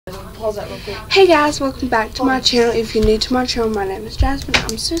pause that real quick. Hey guys, welcome back to my channel. If you're new to my channel, my name is Jasmine.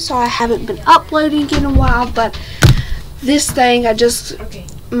 I'm so sorry I haven't been uploading in a while, but this thing,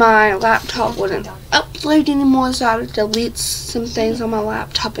 my laptop wouldn't upload anymore, so I had to delete some things on my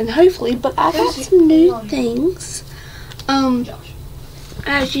laptop, and hopefully, but I got some new things.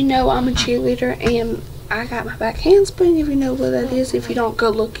 As you know, I'm a cheerleader, and I got my back handspring, if you know what that is. If you don't,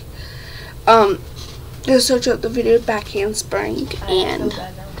 go look, go search up the video back handspring. And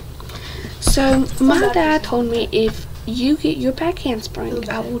so my dad told me, if you get your back handspring,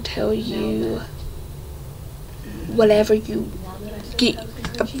 I will tell you whatever you get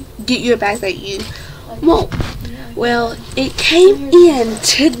your bag that you want. Well, it came in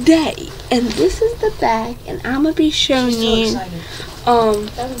today, and this is the bag, and I'm gonna be showing you I'm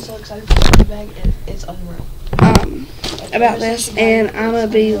so excited for the bag. It's unreal. About this, and I'm gonna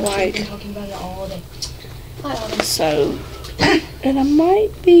be like, so, and I might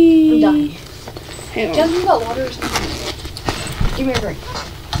be, hang on. Jasmine, you got water or something? Give me a drink.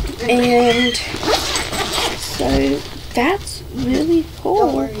 And so that's really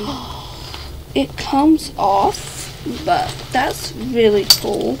cool. It comes off, but that's really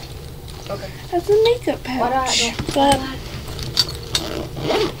cool. Okay. As a makeup pouch,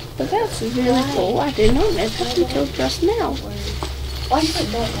 but that's really cool. I did not know that until just now. Why you put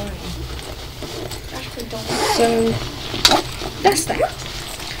don't worry? So that's that.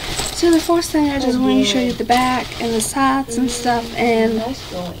 So the first thing, I just want to show you the back and the sides and stuff, and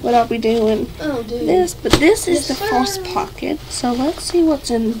what I'll be doing this. But this is the first pocket. So let's see what's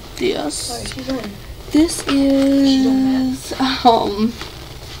in this. This is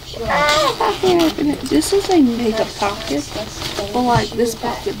this is a makeup pocket, or like this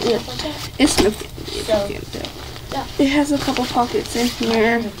pocket. It's no big deal, you can't tell. It has a couple pockets in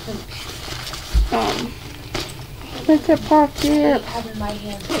here. Makeup pocket.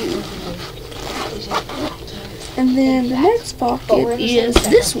 And then the next pocket is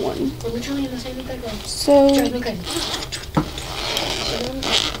this one. So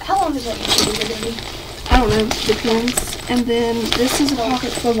how long is that going to be? I don't know, depends. And then this is a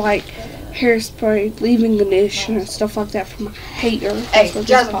pocket for like hairspray, leave-in conditioner, stuff like that for my hair. That's what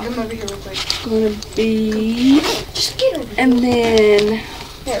this pocket come over here real quick. Gonna be. Just get over here. And then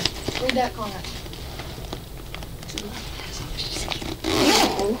Here, read that comment.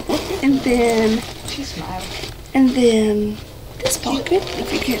 And then this pocket,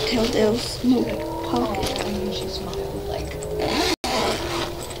 if you can't tell, there's no pocket.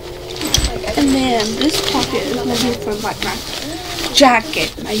 And then this pocket is gonna be for like my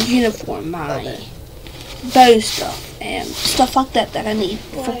jacket, my uniform, my those stuff and stuff like that I need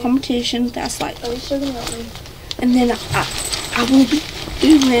for competitions. That's like. And then I will be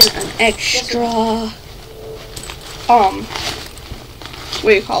doing an extra what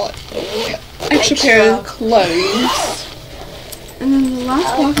do you call it? Extra pair of clothes. And then the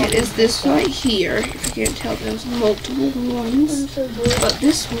last pocket is this right here. If you can't tell, there's multiple ones. But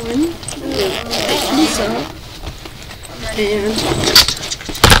this one opens up.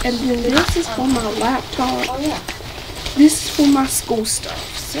 And then this is for my laptop. This is for my school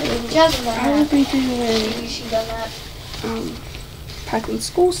stuff. So I will be doing packing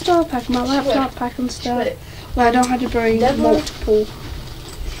school stuff, packing my laptop, packing stuff. Well, I don't have to bring multiple.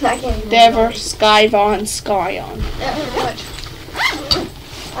 Dever, Skyvon, Skyon.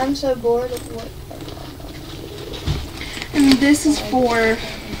 I'm so bored of what. And this is for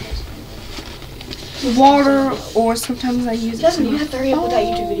water, or sometimes I use it. Justin, you have to hurry up with that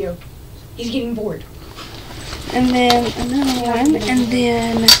YouTube video. He's getting bored. And then another one, and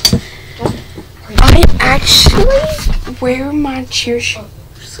then I actually wear my cheer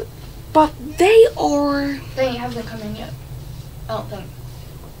shoes, but they haven't come in yet. I don't think.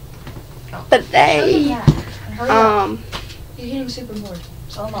 But they You're getting super bored.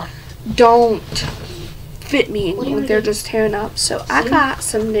 So am I. Don't fit me anymore. They're just tearing up. So I got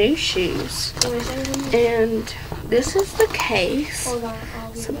some new shoes, and this is the case.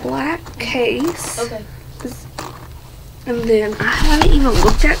 It's a black case. Okay. And then I haven't even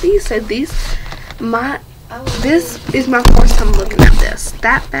looked at these. So this is my first time looking at this.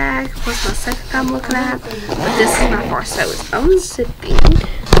 That bag was my second time looking at, but this is my first. So it's unzipping.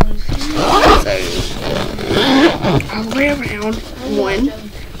 So I'll wear around 1,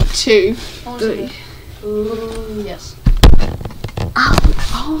 2, 3. Ooh, yes.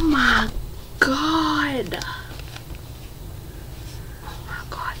 Oh my god. Oh my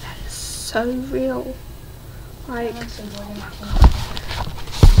god, that is so real. Like, oh my god.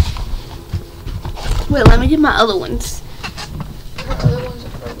 Wait, let me get my other ones. Her other ones are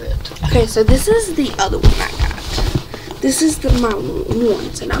for a bit. Okay, so this is the other one I got. This is my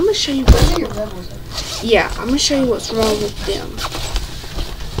ones, and I'm gonna show you what's wrong. Yeah, I'm gonna show you what's wrong with them.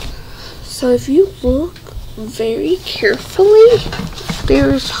 So if you look very carefully,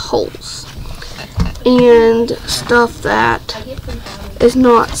 there's holes and stuff that is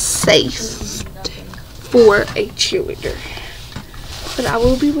not safe for a cheerleader. But I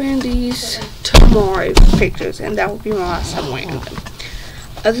will be wearing these tomorrow for pictures, and that will be my last time wearing them.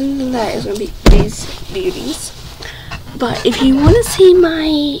 Other than that, it's going to be these beauties. But if you want to see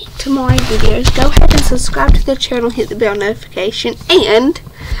my tomorrow videos, go ahead and subscribe to the channel, hit the bell notification, and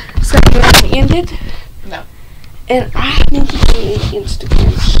so you haven't ended. No. And I need to do an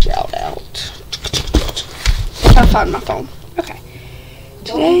Instagram shout out. I'll find my phone. Okay.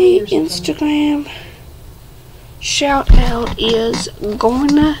 Today Instagram shout out is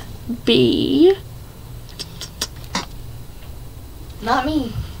gonna be Not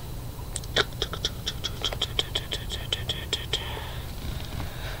me.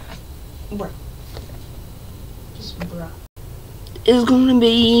 Bruh. Just bruh. Is gonna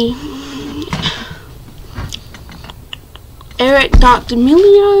be Eric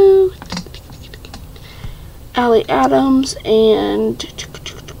D'Amelio, Allie Adams, and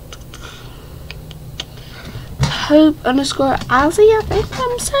Hope _ Ozzy, I think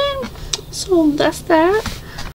I'm saying. So that's that.